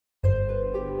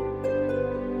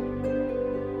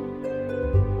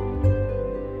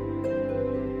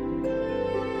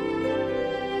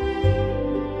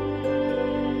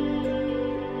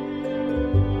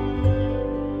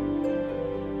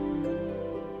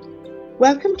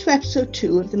Welcome to episode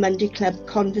 2 of the Monday Club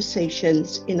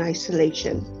Conversations in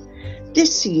Isolation.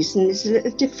 This season is a little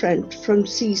different from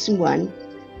season 1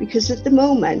 because at the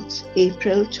moment,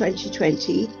 April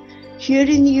 2020, here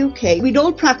in the UK, we're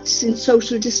all practicing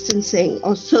social distancing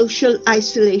or social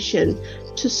isolation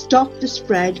to stop the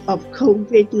spread of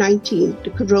COVID-19, the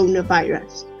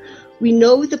coronavirus. We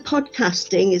know that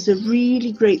podcasting is a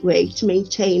really great way to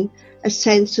maintain a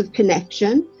sense of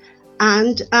connection,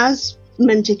 and as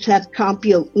Monday Club can't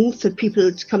be open for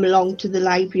people to come along to the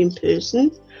library in person,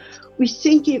 we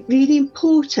think it really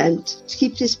important to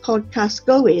keep this podcast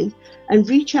going and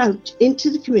reach out into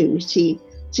the community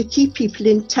to keep people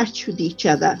in touch with each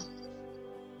other.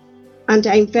 And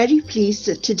I'm very pleased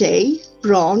that today,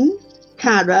 Bron,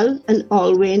 Carol and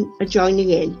Olwyn are joining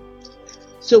in.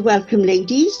 So welcome,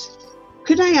 ladies.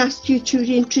 Could I ask you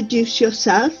to introduce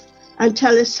yourself and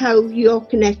tell us how you're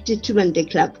connected to Monday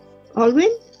Club?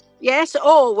 Olwyn? Yes,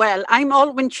 well, I'm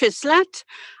Olwyn Chislett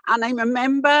and I'm a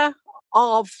member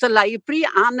of the library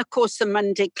and, of course, the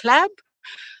Monday Club.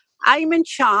 I'm in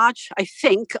charge, I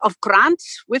think, of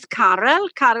grants with Carol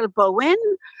Bowen,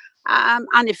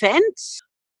 and events.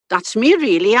 That's me,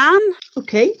 really, Anne.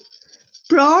 Okay.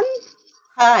 Bron?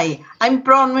 Hi, I'm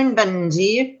Bronwyn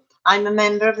Bundy. I'm a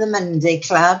member of the Monday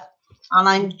Club and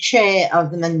I'm chair of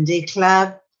the Monday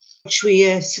Club, which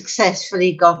we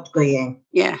successfully got going.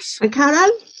 Yes. And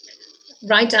Carol?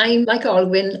 Right, I'm, like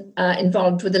Olwyn,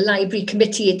 involved with the library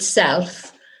committee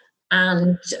itself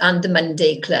and the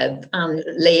Monday Club and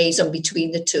liaison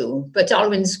between the two. But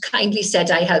Olwyn's kindly said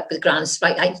I help with grants.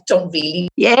 Right, I don't really.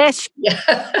 Yes. Yeah.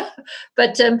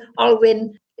 But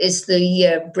Olwyn is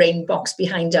the brain box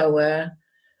behind our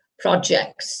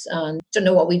projects, and don't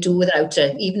know what we do without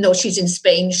her. Even though she's in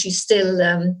Spain, she's still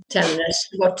telling us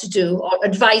what to do, or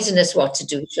advising us what to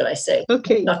do, shall I say.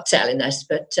 Okay. Not telling us,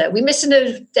 but we're missing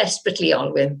her desperately,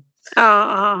 Olwyn.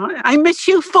 I miss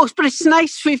you folks, but it's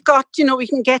nice we've got, we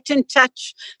can get in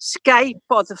touch, Skype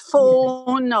or the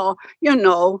phone or,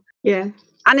 Yeah.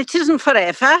 And it isn't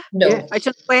forever. No. Yeah. I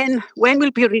don't know when will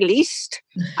be released.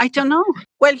 I don't know.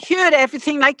 Well, here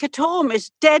everything like at home is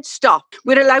dead stop.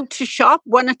 We're allowed to shop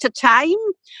one at a time,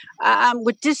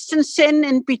 with distancing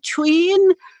in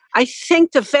between. I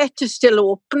think the vet is still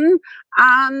open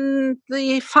and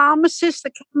the pharmacist,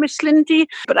 the chemist, Lindy,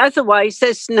 but otherwise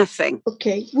there's nothing.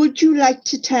 Okay. Would you like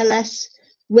to tell us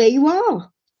where you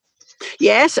are?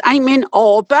 Yes, I'm in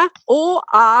Orba,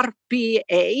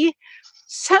 O-R-B-A,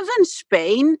 southern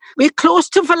Spain. We're close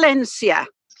to Valencia.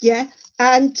 Yeah.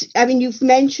 And you've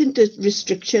mentioned the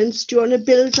restrictions. Do you want to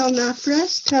build on that for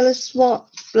us? Tell us what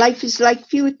life is like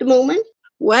for you at the moment.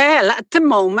 Well, at the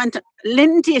moment,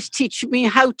 Lindy is teaching me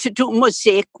how to do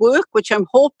mosaic work, which I'm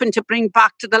hoping to bring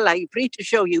back to the library to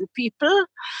show you people.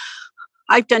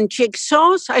 I've done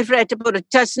jigsaws. I've read about a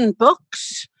dozen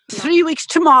books. 3 weeks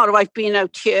tomorrow I've been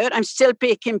out here. I'm still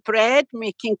baking bread,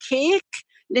 making cake.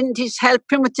 Lindy's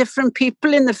helping with different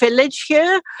people in the village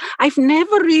here. I've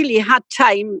never really had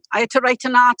time. I had to write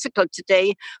an article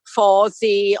today for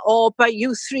the Orba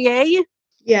U3A.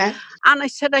 Yeah. And I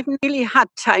said, I've really had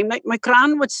time, like my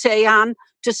gran would say, Anne,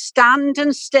 to stand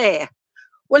and stare.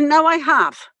 Well, now I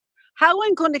have. How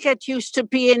I'm going to get used to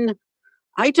being,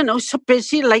 so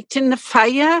busy lighting the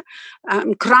fire,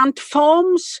 grant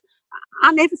forms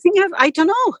and everything else. I don't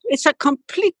know. It's a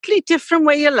completely different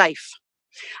way of life.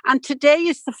 And today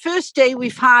is the first day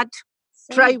we've had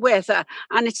dry weather.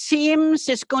 And it seems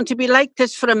it's going to be like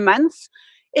this for a month.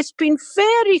 It's been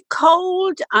very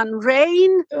cold and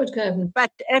rain,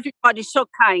 but everybody's so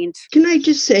kind. Can I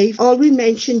just say, Olwyn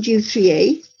mentioned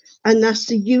U3A, and that's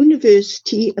the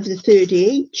University of the Third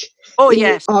Age. Oh,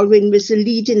 yes. Olwyn was a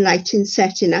leading light in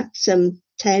setting up some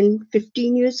 10,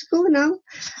 15 years ago now.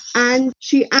 And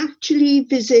she actually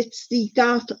visits the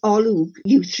Garth Olwg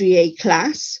U3A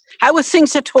class. How are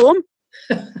things at home?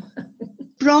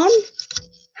 Bron,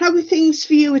 how are things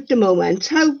for you at the moment?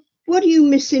 What are you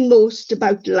missing most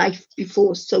about life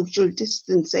before social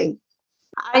distancing?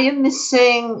 I am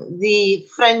missing the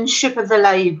friendship of the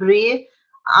library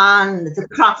and the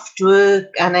craft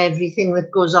work and everything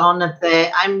that goes on up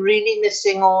there. I'm really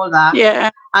missing all that. Yeah.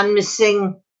 And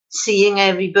missing seeing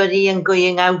everybody and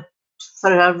going out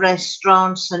for our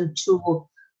restaurants and to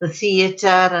the theatre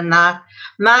and that.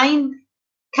 Mine,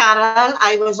 Carol,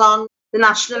 I was on the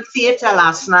National Theatre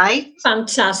last night.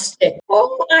 Fantastic.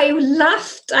 Oh, I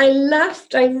laughed.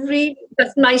 I really,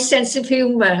 that's my sense of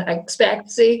humour, I expect,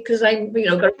 see, because I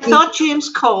thought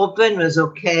James Corbyn was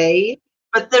okay,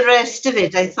 but the rest of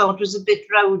it I thought was a bit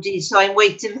rowdy, so I'm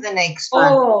waiting for the next one.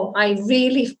 Oh, I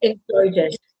really enjoyed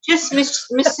it. Just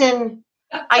missing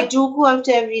I do go out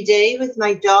every day with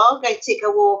my dog. I take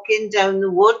a walk in down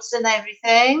the woods and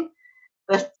everything.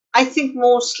 But I think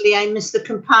mostly I miss the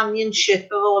companionship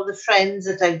of all the friends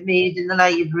that I've made in the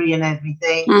library and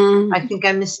everything. I think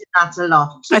I'm missing that a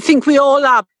lot. I think we all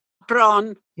are,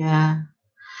 Bron. Yeah.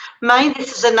 Mine,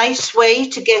 this is a nice way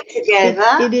to get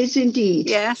together. It is indeed.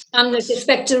 Yes. And I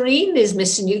suspect Doreen is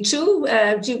missing you too.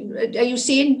 Are you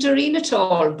seeing Doreen at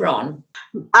all, Bron?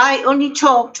 I only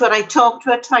talk to her. I talk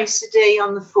to her twice a day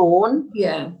on the phone.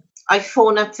 Yeah. I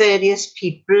phone up various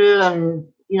people and,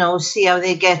 see how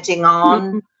they're getting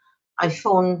on. I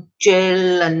phone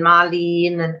Jill and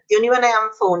Marlene, and the only one I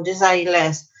haven't phoned is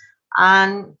Ailes,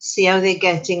 and see how they're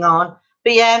getting on.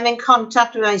 But yeah, I'm in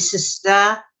contact with my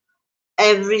sister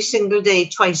every single day,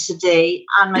 twice a day,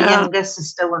 and my younger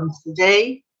sister once a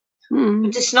day.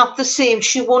 But it's not the same.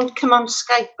 She won't come on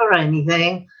Skype or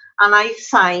anything. And I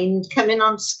find coming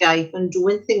on Skype and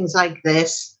doing things like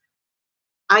this,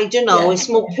 I don't know, it's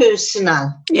more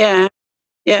personal. Yeah.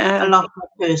 A lot more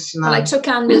personal. Well, I took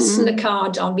Anne Wilson a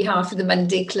card on behalf of the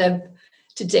Monday Club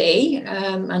today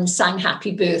and sang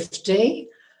happy birthday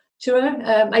to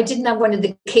her. I didn't have one of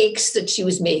the cakes that she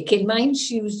was making. Mine,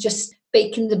 she was just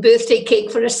baking the birthday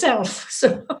cake for herself.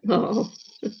 So,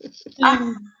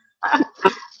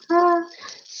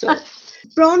 So,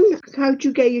 Bron, how do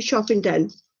you get your shopping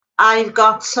done? I've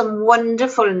got some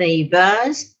wonderful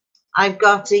neighbours. I've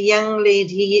got a young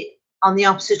lady on the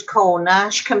opposite corner.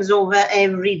 She comes over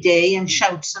every day and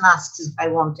shouts and asks if I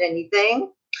want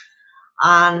anything.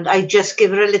 And I just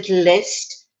give her a little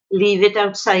list, leave it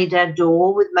outside her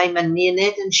door with my money in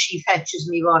it, and she fetches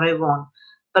me what I want.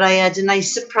 But I had a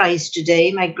nice surprise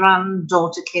today. My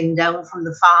granddaughter came down from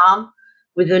the farm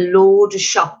with a load of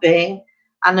shopping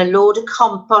and a load of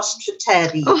compost for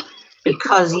Terry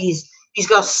because he's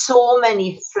got so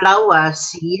many flower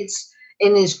seeds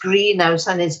in his greenhouse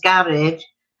and his garage.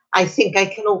 I think I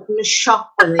can open a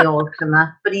shop when they all come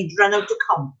up, but he'd run out of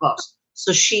compost.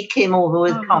 So she came over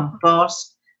with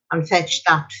compost and fetched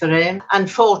that for him.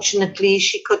 Unfortunately,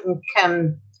 she couldn't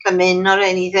come in or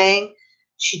anything.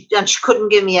 She couldn't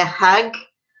give me a hug.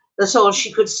 That's all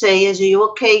she could say is, "Are you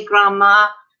okay, Grandma?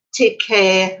 Take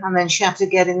care." And then she had to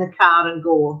get in the car and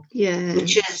go. Yeah.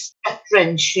 Which is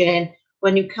gut-wrenching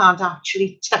when you can't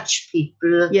actually touch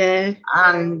people. Yeah.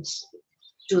 And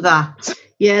do that.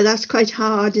 Yeah, that's quite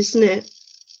hard, isn't it?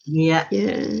 Yeah.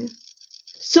 Yeah.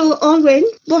 So, Olwyn,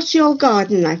 what's your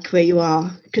garden like where you are?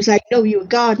 Because I know your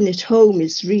garden at home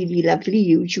is really lovely,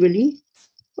 usually.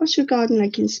 What's your garden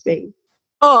like in Spain?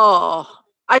 Oh,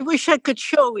 I wish I could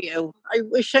show you.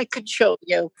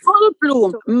 Full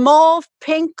bloom, mauve,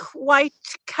 pink, white,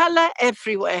 colour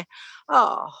everywhere.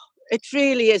 Oh, it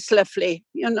really is lovely,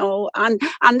 And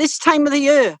this time of the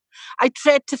year, I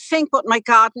dread to think what my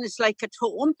garden is like at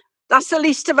home. That's the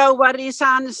least of our worries,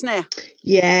 Anne, isn't it?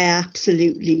 Yeah,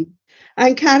 absolutely.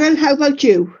 And Carol, how about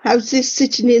you? How's this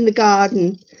sitting in the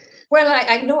garden? Well,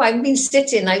 I know I've been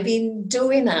sitting, I've been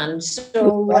doing, Anne.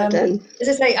 So, as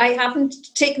I say, I haven't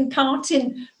taken part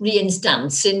in Rian's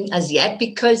dancing as yet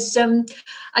because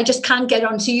I just can't get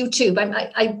onto YouTube.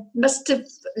 I must have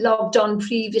logged on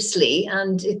previously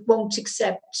and it won't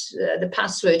accept the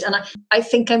password. And I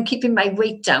think I'm keeping my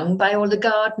weight down by all the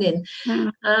gardening.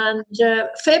 And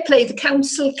fair play, the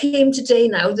council came today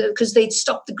now because they'd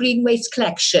stopped the green waste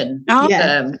collection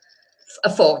a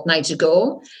fortnight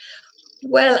ago.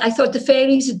 Well, I thought the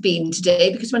fairies had been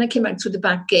today because when I came out through the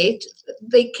back gate,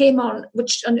 they came on,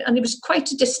 and it was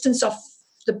quite a distance off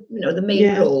the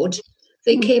main road.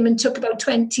 They came and took about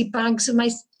 20 bags of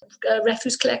my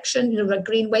refuse collection,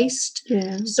 green waste.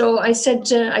 Yeah. So I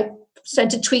said, I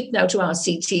sent a tweet now to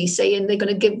RCT saying they're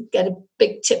going to get a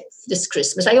big tip this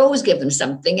Christmas. I always give them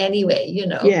something anyway,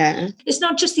 Yeah. It's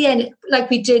not just the end, like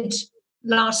we did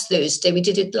last Thursday. We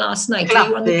did it last night. Were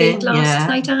you on the gate last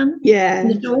night, Anne? Yeah. In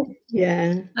the door?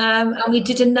 Yeah. And we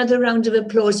did another round of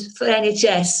applause for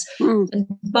NHS. And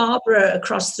Barbara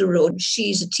across the road,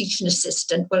 she's a teaching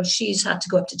assistant. Well, she's had to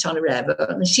go up to Tonareva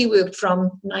and she worked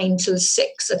from 9 till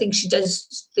 6. I think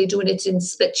they're doing it in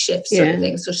split shifts sort of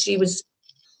thing. So she was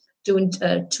doing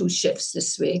 2 shifts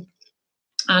this week.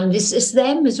 And it's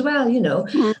them as well,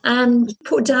 and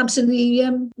poor Dabs in the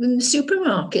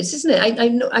supermarkets, isn't it? I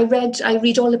know. I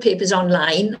read all the papers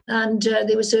online, and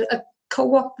there was a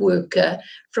co-op worker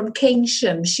from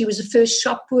Keynsham. She was the first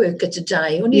shop worker to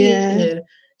die, only in her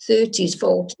 30s,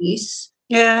 40s.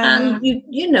 Yeah,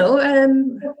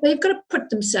 and they've got to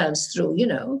put themselves through,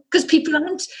 because people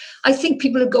aren't. I think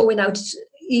people are going out,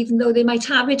 even though they might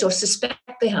have it or suspect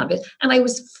they have it. And I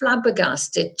was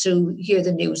flabbergasted to hear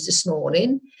the news this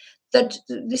morning that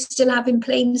they're still having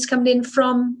planes coming in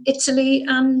from Italy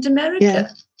and America.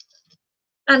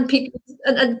 And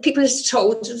people is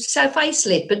told to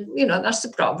self-isolate, but, that's the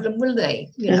problem, will they?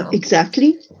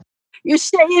 Exactly. You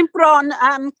saying, Bron,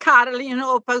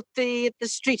 Carol, about the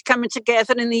street coming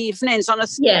together in the evenings on a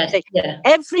Saturday. Yeah.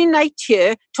 Every night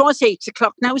here, towards 8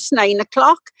 o'clock, now it's 9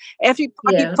 o'clock,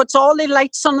 everybody puts all their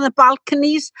lights on the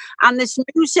balconies and there's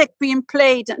music being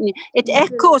played and it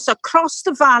echoes across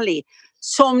the valley.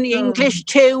 So many English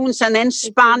tunes and then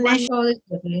Spanish.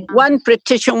 One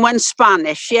British and one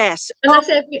Spanish, yes. And that's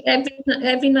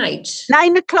every night?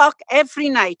 9 o'clock every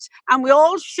night. And we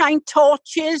all shine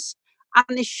torches.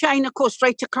 And they shine, of course,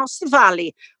 right across the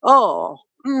valley. Oh,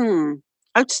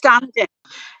 outstanding.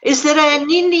 Is there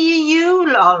any near you,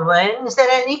 Lolwyn? Is there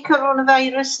any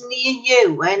coronavirus near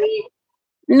you?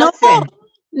 Nothing?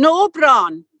 No,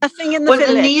 Bron. Nothing in the village.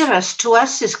 The nearest to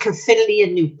us is Caerphilly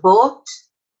and Newport.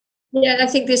 Yeah, I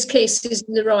think this case is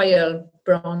in the Royal,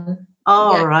 Bron.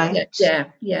 Oh, right.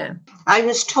 Yeah. I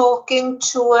was talking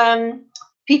to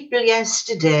people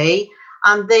yesterday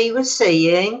and they were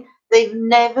saying they've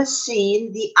never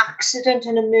seen the accident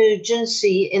and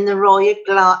emergency in the Royal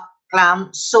Glam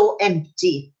so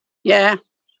empty. Yeah.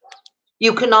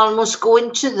 You can almost go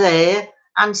into there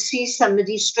and see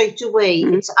somebody straight away.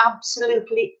 It's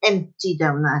absolutely empty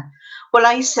down there. Well,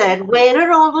 I said, where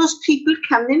are all those people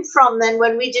coming from then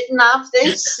when we didn't have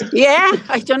this? Yeah,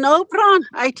 I don't know, Bron.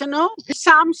 I don't know.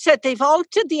 Sam said they've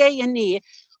altered the A&E.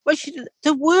 Well,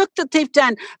 the work that they've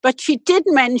done, but she did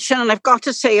mention, and I've got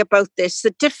to say about this,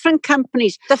 the different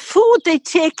companies, the food they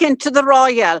take into the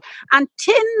Royal, and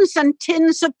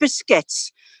tins of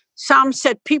biscuits. Sam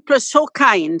said people are so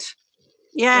kind.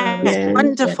 Yeah.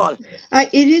 Wonderful.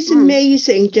 It is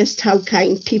amazing just how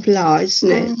kind people are,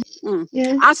 isn't it?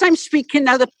 Yeah. As I'm speaking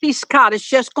now, the police car has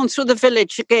just gone through the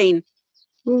village again.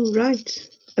 Oh, right.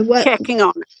 Checking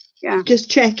on it. Yeah.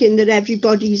 Just checking that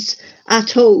everybody's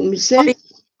at home, is it?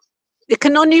 You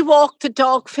can only walk the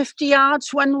dog 50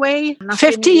 yards one way,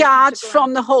 50 yards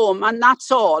from the home, and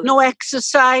that's all. No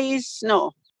exercise,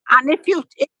 no. And if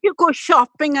you go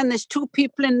shopping and there's two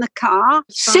people in the car,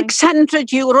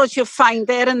 €600 you find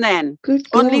there and then. Good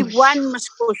gosh. Only one must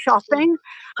go shopping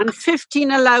and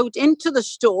 15 allowed into the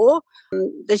store.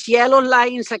 There's yellow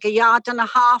lines, like a yard and a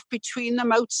half between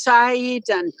them outside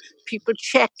and people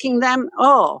checking them.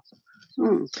 Oh,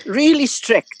 really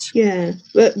strict. Yeah.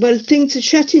 Well, things are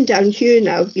shutting down here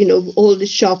now. All the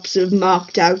shops are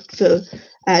marked out for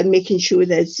making sure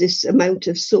there's this amount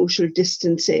of social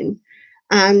distancing.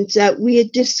 And we are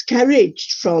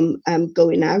discouraged from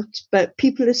going out, but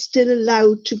people are still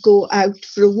allowed to go out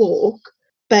for a walk,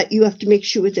 but you have to make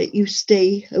sure that you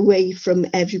stay away from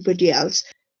everybody else.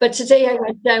 But today I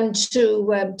went down to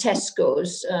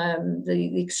Tesco's,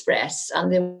 the Express,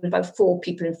 and there were about 4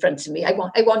 people in front of me. I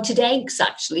wanted eggs,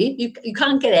 actually. You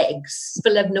can't get eggs for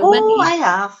love nor money. Oh, I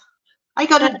have. I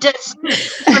got a dozen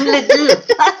from Lidl.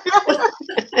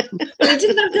 Well, I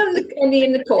didn't have any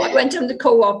in the co-op. I went down the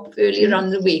co-op earlier on in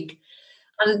the week,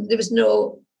 and there was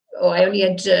I only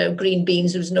had green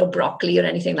beans. There was no broccoli or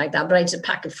anything like that, but I had a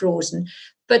pack of frozen.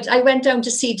 But I went down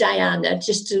to see Diana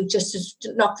just to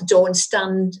knock the door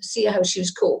and see how she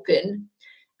was coping.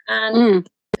 And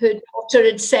her daughter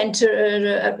had sent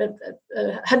her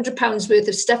 £100 worth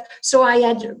of stuff. So I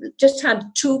had just had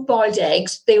 2 boiled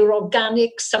eggs. They were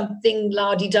organic, something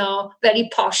la-di-da, very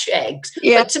posh eggs.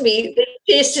 Yeah. But to me, they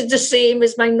tasted the same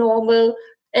as my normal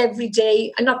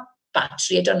everyday, and not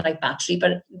battery, I don't like battery,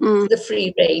 but the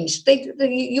free range. The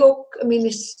yolk,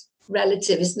 it's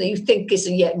relative, isn't it? You think it's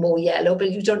yet more yellow,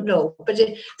 but you don't know. But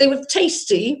they were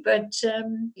tasty, but...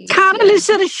 Carol, is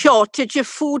there a shortage of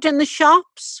food in the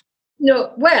shops?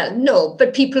 No,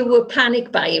 but people were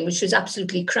panic buying, which was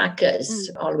absolutely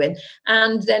crackers, Olwyn.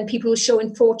 And then people were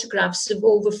showing photographs of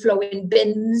overflowing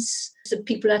bins. So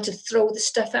people had to throw the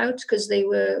stuff out because they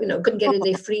were, couldn't get in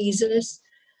their freezers.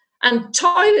 And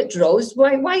toilet rolls,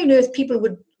 why on earth people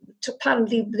would,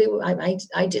 apparently they were,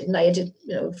 I didn't, I did,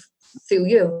 through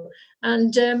you.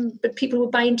 And but people were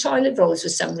buying toilet rolls for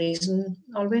some reason,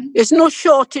 Olwyn. There's no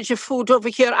shortage of food over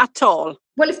here at all.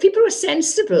 Well, if people were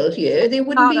sensible here, they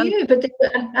wouldn't be here. But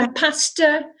and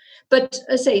pasta. But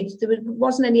as I say, there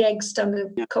wasn't any eggs down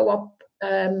the co-op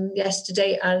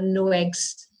yesterday, and no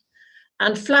eggs.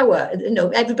 And flour.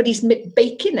 Everybody's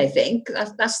baking, I think.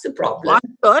 That's the problem.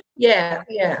 Good. Yeah.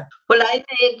 Well, I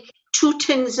made 2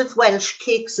 tins of Welsh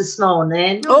cakes this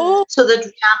morning so that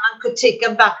Rhiannon could take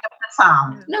them back up the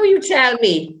farm. Now you tell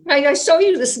me. I saw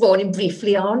you this morning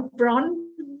briefly on, Bron.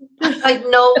 If I'd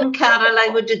known, Carol, I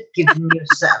would have given you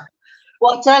some.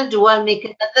 What I'll do, I'll make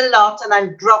another lot and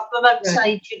I'll drop them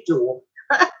outside your door.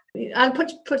 I'll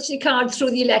put your card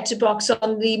through the letterbox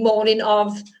on the morning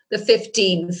of the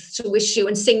 15th to wish you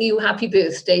and sing you happy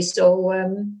birthday. So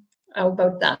how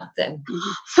about that then?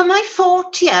 For my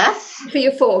 40th? For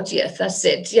your 40th, that's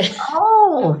it. Yeah.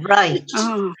 Oh, right.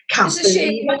 Oh, It's a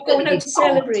shame not going out to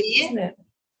celebrate, isn't it?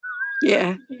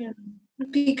 yeah.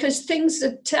 Because things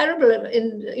are terrible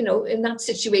in that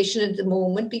situation at the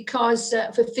moment, because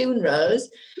for funerals,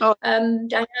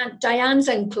 Diane's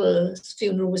uncle's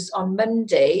funeral was on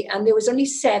Monday, and there was only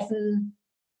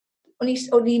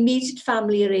only immediate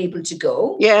family are able to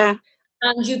go. Yeah.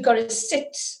 And you've got to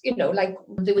sit, like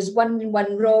there was one in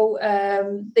one row.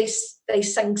 They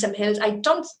sang some hymns. I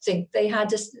don't think they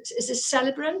had is a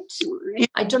celebrant.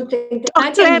 I don't think they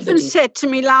had Dr. anybody. Evans said to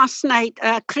me last night,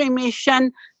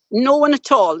 cremation, no one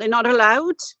at all. They're not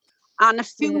allowed. And a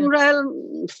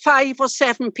funeral, 5 or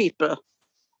 7 people.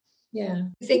 Yeah.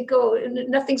 You think,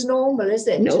 nothing's normal, is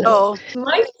it? No.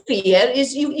 My fear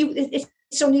is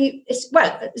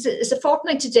it's a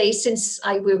fortnight today since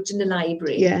I worked in the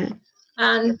library. Yeah.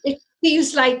 And it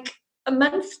feels like a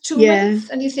month, 2 months.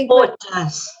 And you think, it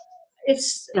does.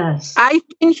 Yes. I've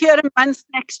been here a month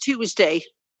next Tuesday.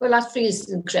 Well, that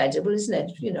feels incredible, isn't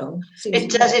it?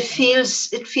 It does.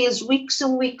 It feels weeks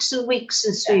and weeks and weeks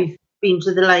since we've been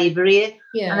to the library.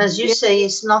 Yeah. And as you say,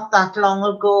 it's not that long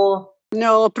ago.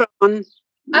 No, Bron.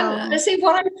 And I say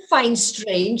what I find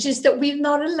strange is that we're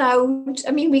not allowed.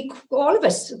 I mean, we all of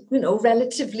us,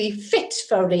 relatively fit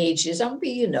for our ages, aren't we?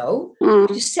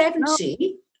 You're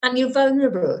 70 and you're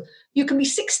vulnerable. You can be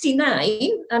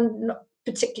 69 and not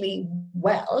particularly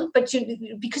well, but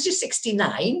because you're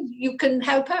 69, you can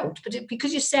help out. But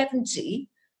because you're 70,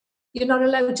 you're not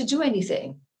allowed to do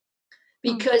anything.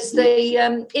 Because the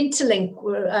Interlink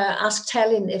asked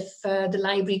Helen if the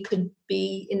library could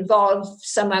be involved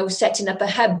somehow, setting up a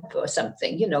hub or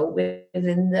something,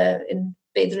 within in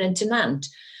Bethlehem and Tennant.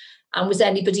 And was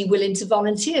anybody willing to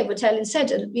volunteer? But Helen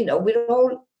said, we're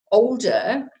all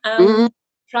older and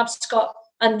perhaps got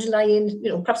underlying,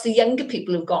 perhaps the younger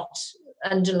people who've got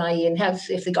underlying health,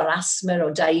 if they got asthma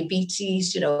or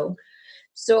diabetes,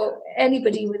 So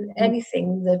anybody with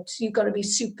anything, that you've got to be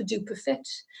super duper fit.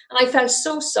 And I felt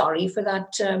so sorry for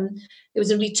that. There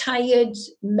was a retired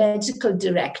medical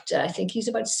director. I think he's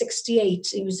about 68.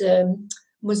 He was a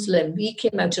Muslim. He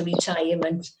came out of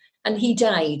retirement and he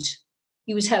died.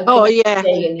 He was helping. Oh, yeah.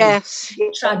 Yes.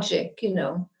 Tragic,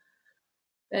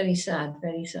 Very sad,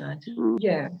 very sad.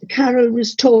 Yeah. Carol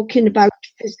was talking about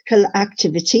physical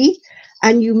activity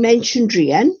and you mentioned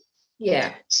Rhian.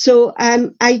 Yeah. So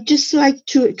I'd just like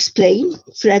to explain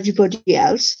for everybody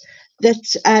else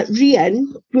that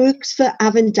Rhian works for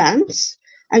Avon Dance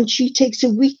and she takes a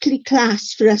weekly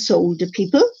class for us older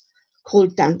people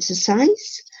called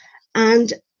Dancercise.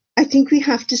 And I think we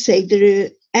have to say there are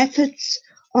efforts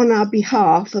on our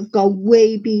behalf have gone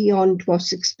way beyond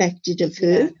what's expected of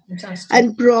her. Yeah,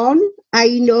 and Bron,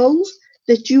 I know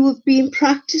that you have been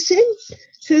practicing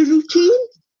her routine.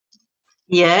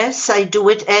 Yes, I do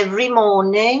it every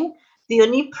morning. The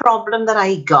only problem that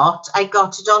I got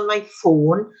it on my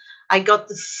phone. I got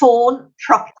the phone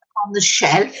propped on the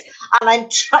shelf and I'm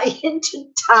trying to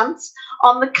dance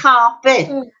on the carpet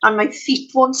and my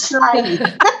feet won't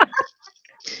slide.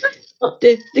 But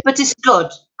it's good.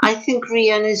 I think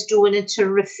Rhian is doing a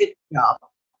terrific job.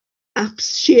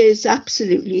 She is,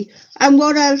 absolutely. And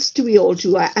what else do we all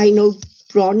do? I know,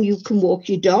 Bron, you can walk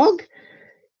your dog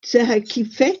to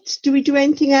keep fit. Do we do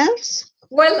anything else?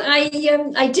 Well, I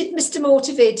did Mr.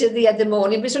 Motivator the other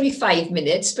morning. It was only 5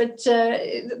 minutes, but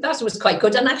that was quite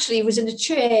good. And actually, it was in a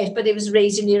chair, but it was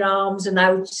raising your arms and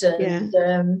out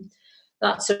and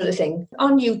that sort of thing.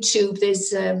 On YouTube,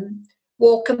 there's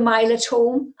Walk a Mile at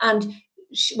Home. And,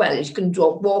 you can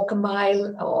walk a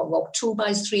mile or walk 2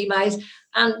 miles, 3 miles.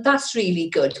 And that's really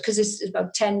good because it's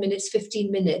about 10 minutes, 15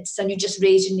 minutes. And you're just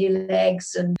raising your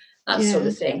legs and that sort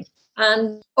of thing.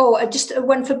 And just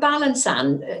one for balance,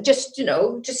 Anne. Just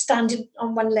standing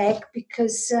on one leg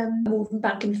because moving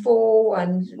back and forth,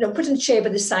 and putting a chair by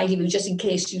the side of you just in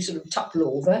case you sort of topple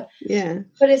over. Yeah.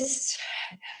 But it's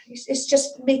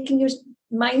just making your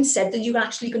mindset that you're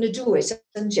actually going to do it,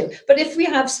 isn't you? But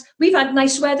we've had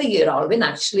nice weather here, Alwyn,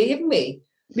 actually, haven't we?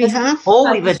 We have. Oh,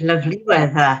 we've had lovely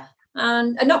weather.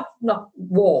 And not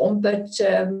warm, but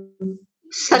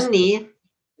sunny.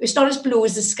 It's not as blue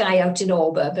as the sky out in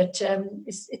Auburn, but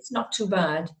it's not too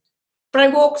bad. But I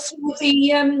walked through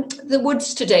the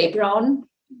woods today, Bron.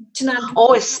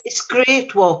 Oh, it's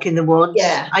great walking the woods.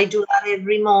 Yeah. I do that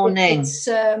every morning. It's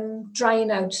drying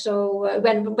out, so I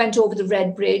went over the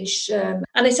Red Bridge, and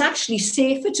it's actually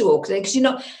safer to walk there because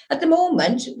at the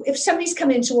moment, if somebody's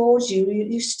coming towards you,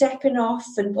 you're stepping off,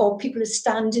 or people are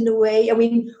standing away. I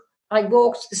mean, I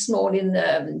walked this morning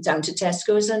down to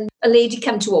Tesco's, and a lady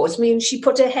came towards me and she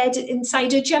put her head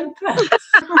inside her jumper. Isn't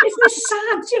it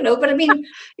sad, you know? But I mean,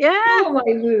 Yeah, oh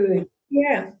my word.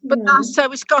 Yeah. but that's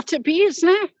how it's got to be, isn't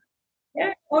it?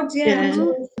 Yeah. Oh, yeah.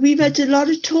 Yeah. We've had a lot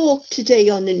of talk today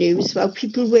on the news about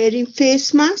people wearing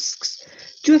face masks.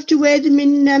 Do you have to wear them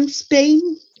in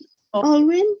Spain,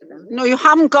 Alwyn? No, you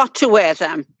haven't got to wear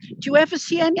them. Do you ever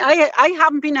see any? I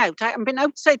haven't been out. I haven't been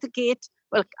outside the gate.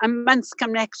 Well, a month's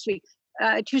come next week.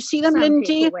 Do you see them,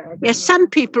 Lindy? Yes, some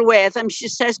people wear them. She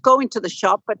says go into the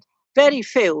shop, but very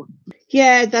few.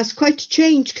 Yeah, that's quite a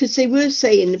change, because they were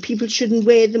saying that people shouldn't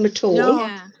wear them at all. No.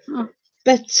 Yeah.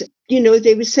 But, you know,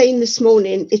 they were saying this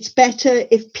morning, it's better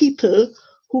if people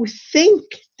who think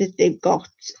that they've got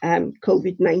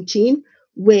COVID-19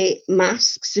 wear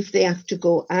masks if they have to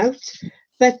go out.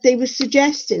 But they were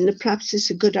suggesting that perhaps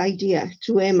it's a good idea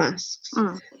to wear masks.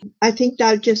 I think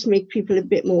that'll just make people a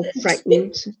bit more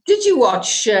frightened. Did you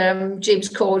watch James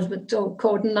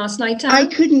Corden last night, Anne? I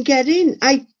couldn't get in.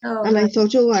 I thought,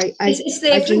 it's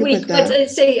there every week. But I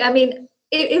say, I mean,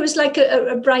 it was like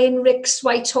a Brian Ricks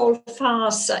Whitehall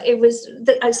farce. It was.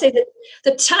 I say that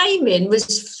the timing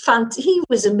was fantastic. He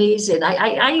was amazing.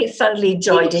 I thoroughly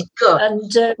enjoyed it. Good.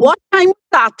 And what time was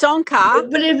that on, Car?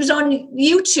 But it was on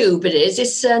YouTube. It is.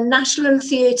 It's National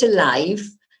Theatre Live,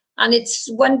 and it's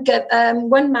one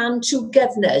man, two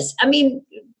governors. I mean,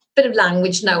 bit of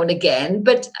language now and again,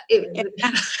 but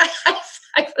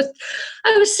I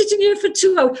was sitting here for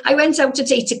 2 hours. I went out at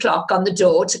 8:00 on the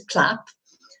door to clap.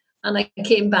 And I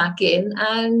came back in,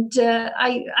 and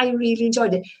I really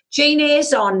enjoyed it. Jane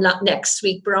Eyre's on next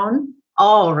week, Bron.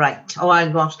 All right. Oh,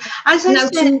 I'll watch. As I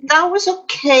said, that was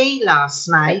okay last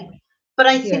night, but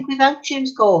I think without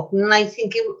James Corden, I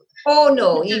think it... Oh,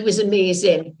 no, he was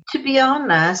amazing. To be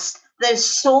honest, there's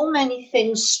so many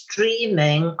things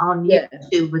streaming on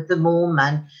YouTube at the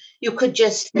moment. You could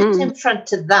just sit in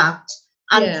front of that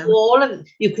and do all of it.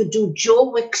 You could do Joe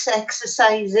Wicks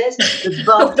exercises, the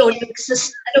body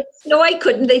exercise. No, I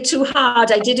couldn't. They're too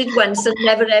hard. I did it once and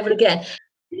never, ever again.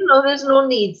 You know, there's no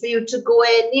need for you to go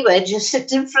anywhere. Just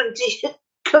sit in front of your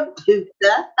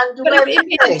computer and do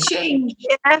everything. It might change.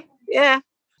 Yeah.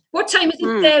 What time is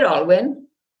it there, Alwyn?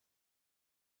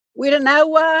 We're an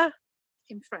hour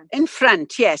in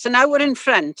front, yes, an hour in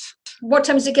front. What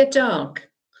time does it get dark?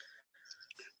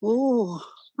 Oh,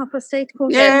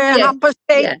 8:30. Yeah,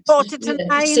 8:30,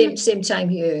 8:45. Same time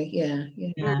here, yeah.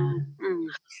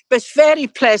 But it's very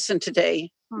pleasant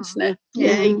today, isn't it?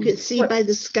 Yeah, you can see by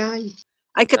the sky.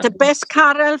 I get the best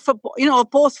Carol for,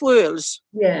 both worlds.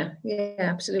 Yeah,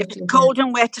 absolutely. If it's cold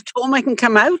and wet at home, I can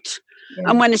come out. Yeah.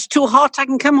 And when it's too hot, I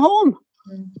can come home.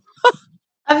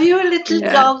 Have you a little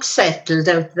dog settled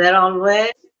out there, Alwyn?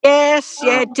 Yes,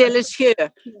 Dill is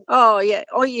here. Oh, yeah.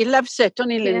 Oh, he loves it, doesn't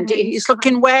he, Lindy? He's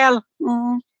looking well.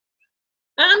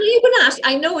 And you can ask,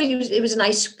 I know it was an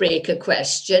icebreaker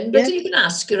question, but you can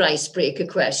ask your icebreaker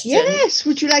question. Yes,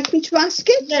 would you like me to ask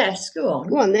it? Yes, go on.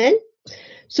 Go on then.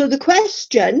 So the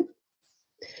question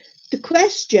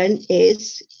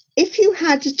is, if you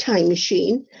had a time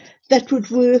machine that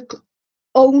would work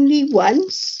only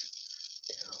once,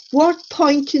 what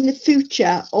point in the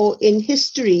future or in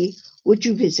history would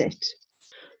you visit?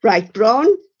 Right,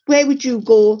 Bron, where would you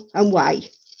go and why?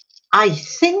 I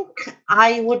think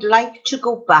I would like to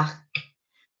go back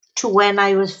to when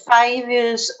I was 5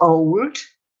 years old,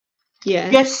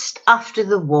 just after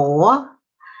the war,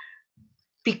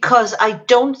 because I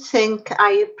don't think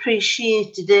I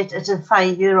appreciated it as a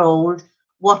 5-year-old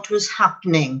what was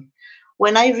happening.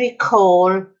 When I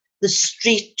recall, the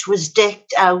street was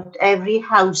decked out, every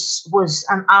house was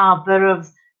an arbour of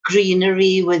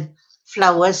greenery with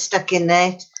flowers stuck in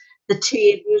it, the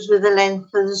tables were the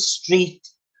length of the street.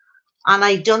 And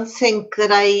I don't think that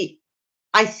I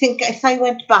think if I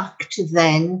went back to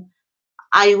then,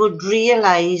 I would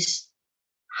realise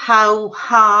how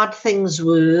hard things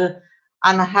were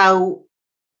and how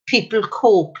people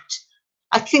coped.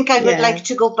 I think I would like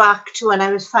to go back to when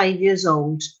I was 5 years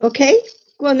old. Okay,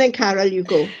 go on then, Carol, you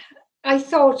go. I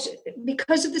thought,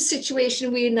 because of the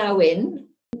situation we're now in,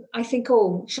 I think,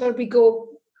 shall we go,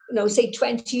 say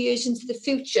 20 years into the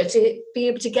future to be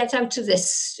able to get out of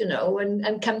this,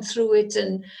 and come through it.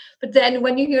 But then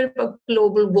when you hear about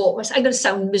global warming, I'm going to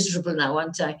sound miserable now,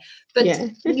 aren't I? But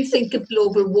when you think of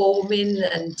global warming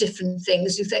and different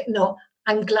things, you think, no,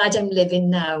 I'm glad I'm living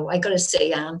now. I got to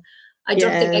say, Anne, I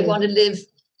don't think I want to live.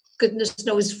 Goodness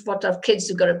knows what our kids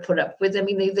have got to put up with. I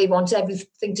mean, they want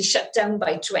everything to shut down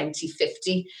by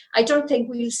 2050. I don't think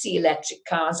we'll see electric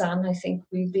cars, Anne. I think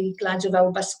we'll be glad of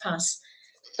our bus pass.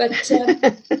 But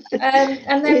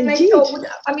and then I thought,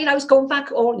 I mean, I was going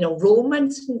back all, you know,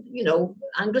 Romans, you know,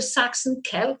 Anglo-Saxon,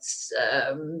 Celts,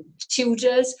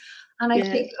 Tudors, and I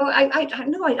think, I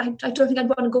don't think I'd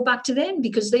want to go back to them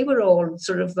because they were all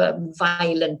sort of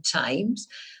violent times.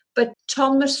 But Sir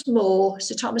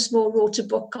Thomas More wrote a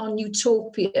book on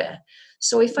utopia.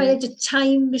 So if I had a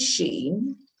time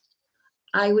machine,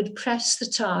 I would press the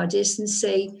TARDIS and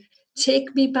say,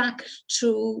 take me back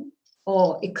to,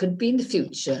 or it could be in the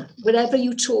future, wherever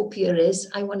utopia is,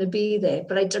 I want to be there.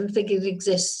 But I don't think it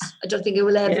exists. I don't think it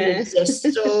will ever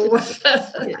exist. So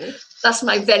that's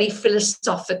my very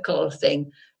philosophical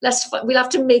thing. We'll have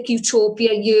to make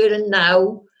utopia here and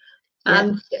now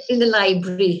and in the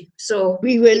library. So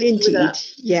we will indeed,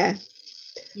 yeah.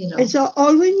 You know. And so,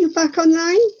 Olwyn, you back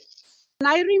online?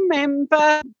 I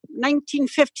remember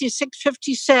 1956,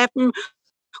 57,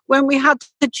 when we had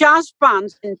the jazz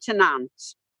bands in Tennant.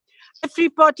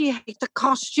 Everybody hated the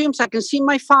costumes. I can see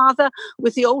my father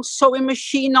with the old sewing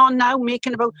machine on now,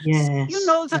 making about, you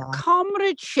know, the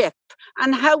comradeship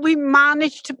and how we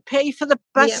managed to pay for the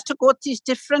bus to go to these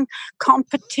different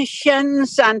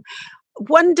competitions and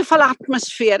wonderful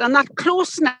atmosphere and that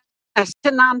closeness to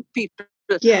Tennant people.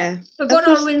 Yeah. But what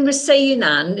Olwyn was saying,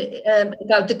 Anne,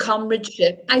 about the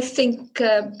comradeship, I think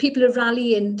people are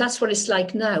rallying. That's what it's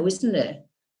like now, isn't it?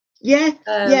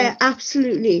 Yeah,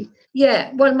 absolutely.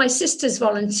 Yeah, well, my sister's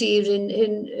volunteering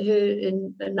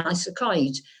in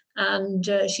Nicecoid, and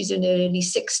she's in her early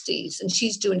 60s, and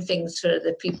she's doing things for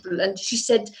other people. And she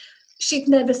said she'd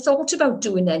never thought about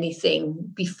doing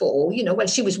anything before, you know. Well,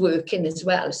 she was working as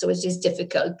well, so it is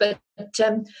difficult. But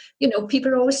you know,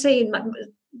 people are always saying,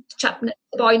 the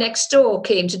boy next door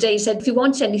came today and said, if you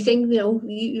want anything, you know,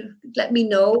 you let me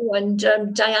know. And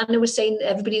Diana was saying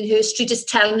everybody in her street is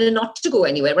telling her not to go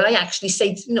anywhere. Well, I actually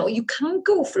say, no, you can't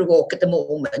go for a walk at the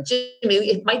moment. You know,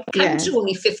 it might count to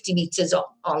only 50 metres,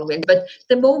 Olwyn, but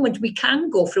the moment we can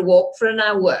go for a walk for an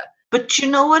hour. But you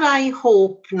know what I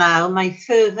hope now, my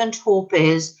fervent hope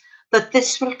is that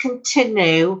this will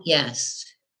continue. Yes.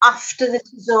 After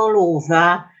this is all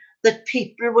over, that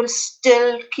people will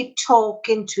still keep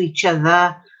talking to each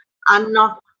other and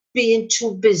not being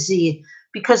too busy.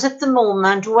 Because at the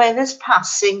moment, when it's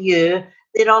passing you,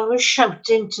 they're always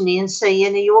shouting to me and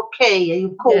saying, are you okay? Are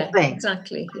you coping? Yeah,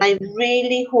 exactly. I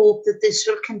really hope that this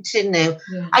will continue.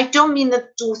 Yeah. I don't mean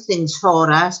that do things for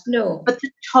us, no, but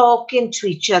the talking to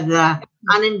each other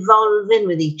and involving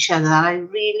with each other.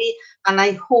 And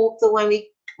I hope that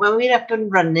when we're up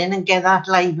and running and get that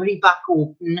library back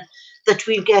open, that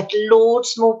we'll get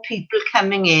loads more people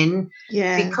coming in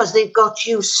because they've got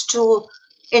used to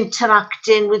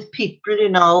interacting with people, you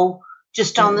know,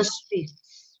 just on the street.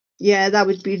 Yeah, that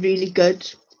would be really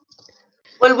good.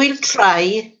 Well, we'll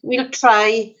try.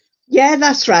 Yeah,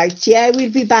 that's right. Yeah,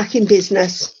 we'll be back in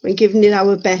business and giving it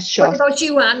our best shot. What about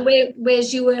you, Anne?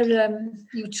 Where's your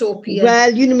utopia?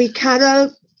 Well, you know me,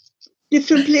 Carol,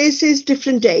 different places,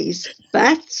 different days.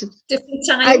 But different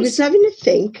times. I was having a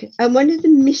think, and one of the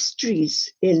mysteries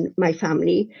in my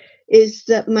family is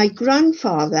that my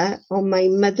grandfather on my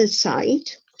mother's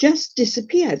side just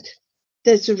disappeared.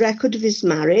 There's a record of his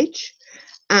marriage,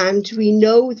 and we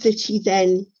know that he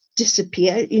then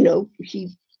disappeared. You know,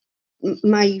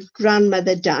 my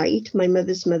grandmother died. My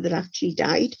mother's mother actually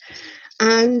died.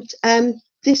 And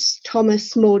this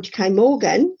Thomas Mordecai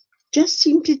Morgan just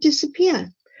seemed to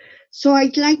disappear. So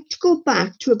I'd like to go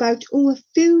back to about a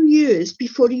few years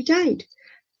before he died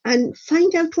and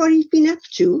find out what he's been up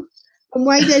to and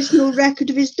why there's no record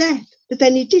of his death. But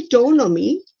then it did dawn on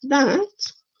me that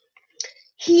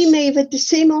he may have had the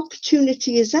same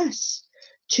opportunity as us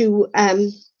to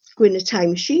go in a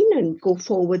time machine and go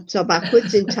forwards or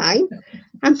backwards in time.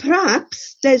 And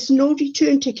perhaps there's no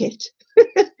return ticket.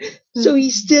 So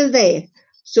he's still there.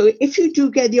 So if you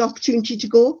do get the opportunity to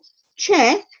go,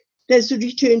 check. There's a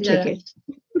return ticket.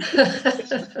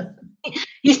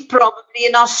 He's probably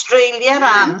in Australia,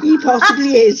 Anne. He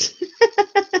possibly is.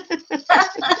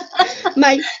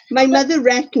 My mother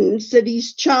reckons that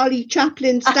he's Charlie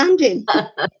Chaplin standing.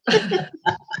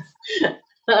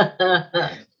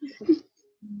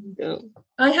 No.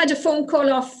 I had a phone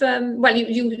call off, well,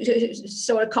 you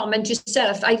saw a comment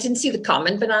yourself. I didn't see the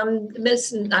comment, but Anne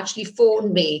Milson actually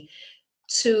phoned me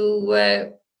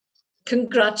to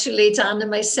congratulate Anne and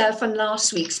myself on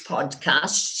last week's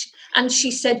podcast. And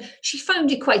she said she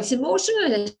found it quite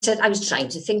emotional. And I said, I was trying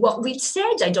to think what we'd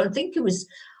said. I don't think it was,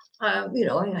 I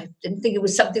didn't think it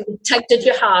was something that tugged at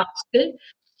your heart.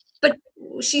 But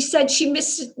she said she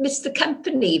missed the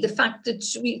company, the fact that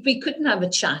we couldn't have a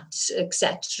chat,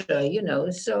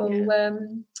 etc. So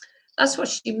that's what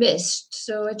she missed.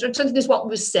 So I don't think it's what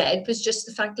was said, it was just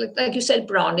the fact, like you said,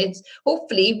 Bron, it's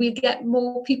hopefully we get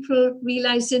more people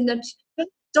realising that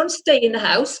don't stay in the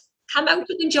house, come out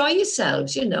and enjoy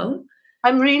yourselves, you know.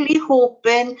 I'm really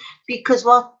hoping, because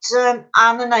what Anne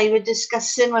and I were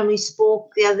discussing when we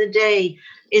spoke the other day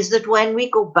is that when we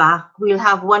go back, we'll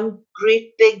have one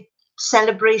great big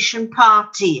celebration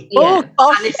party. Yeah.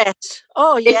 Oh, And yes.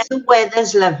 Oh, yeah. if the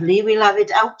weather's lovely, we'll have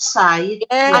it outside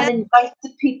Yeah. and invite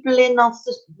the people in off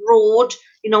the road,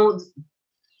 you know,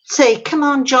 say, come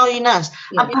on, join us.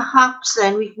 Yeah. And perhaps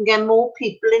then we can get more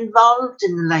people involved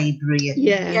in the library.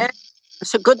 Yeah.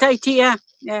 It's a good idea.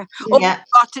 Yeah. Oh, Yeah. we've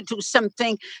got to do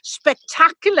something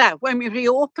spectacular when we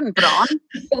reopen, Bron.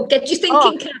 Oh, get you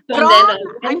thinking cap on Bron,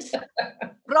 then.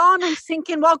 Bron, I'm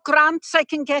thinking what grants I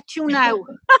can get you now.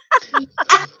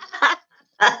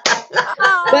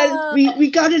 Well, we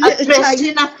got a A little time.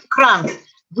 dressing up grant.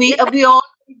 We all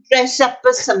dress up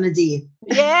as somebody.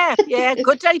 Yeah,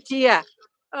 good idea.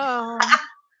 Oh.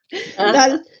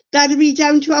 That'll be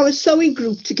down to our sewing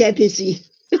group to get busy.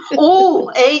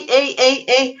 Oh,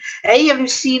 hey, have you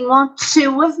seen what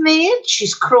Sue have made?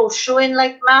 She's crocheting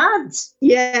like mad.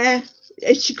 Yeah.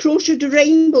 She crocheted a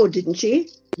rainbow, didn't she?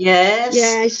 Yes.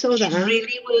 Yeah, I saw She's that.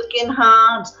 really working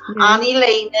hard. Yeah. And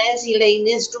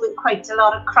Elena's doing quite a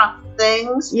lot of craft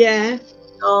things. Yeah. So,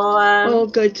 Oh,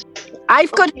 good.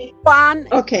 I've got one.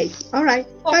 Okay. All right.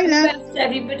 Bye now. Best,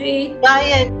 everybody.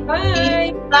 bye.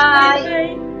 Bye. Bye.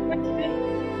 Bye.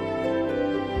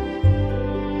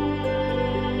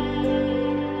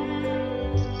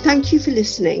 Thank you for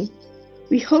listening.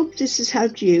 We hope this has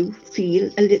helped you feel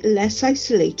a little less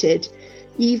isolated,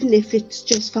 even if it's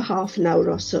just for half an hour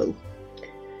or so.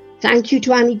 Thank you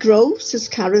to Annie Groves, as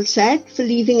Carol said, for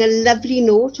leaving a lovely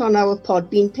note on our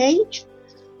Podbean page.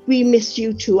 We miss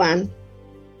you too, Anne.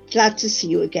 Glad to see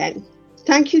you again.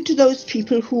 Thank you to those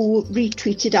people who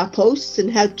retweeted our posts and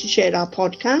helped to share our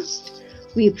podcast.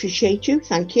 We appreciate you.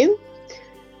 Thank you.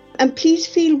 And please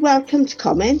feel welcome to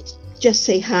comment. Just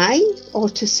say hi, or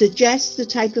to suggest the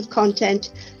type of content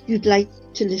you'd like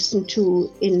to listen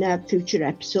to in future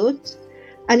episodes.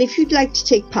 And if you'd like to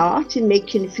take part in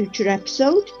making a future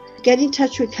episode, get in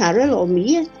touch with Carol or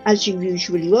me, as you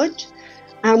usually would,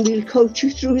 and we'll coach you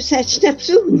through setting up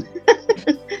Zoom.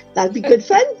 That'll be good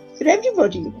fun for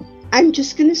everybody. I'm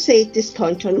just going to say at this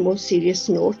point, on a more serious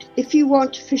note, if you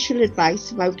want official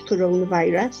advice about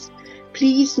coronavirus,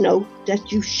 please note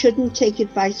that you shouldn't take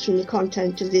advice from the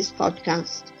content of this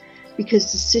podcast,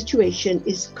 because the situation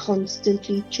is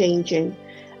constantly changing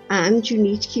and you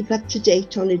need to keep up to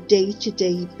date on a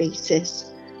day-to-day basis.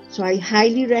 So I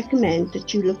highly recommend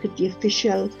that you look at the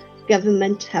official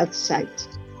government health site.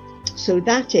 So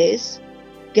that is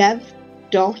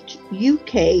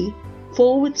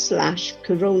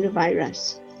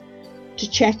gov.uk/coronavirus to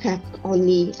check up on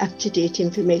the up-to-date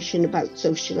information about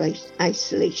social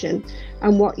isolation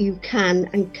and what you can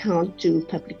and can't do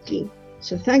publicly.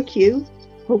 So thank you.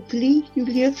 Hopefully you'll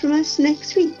hear from us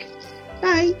next week.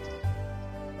 Bye.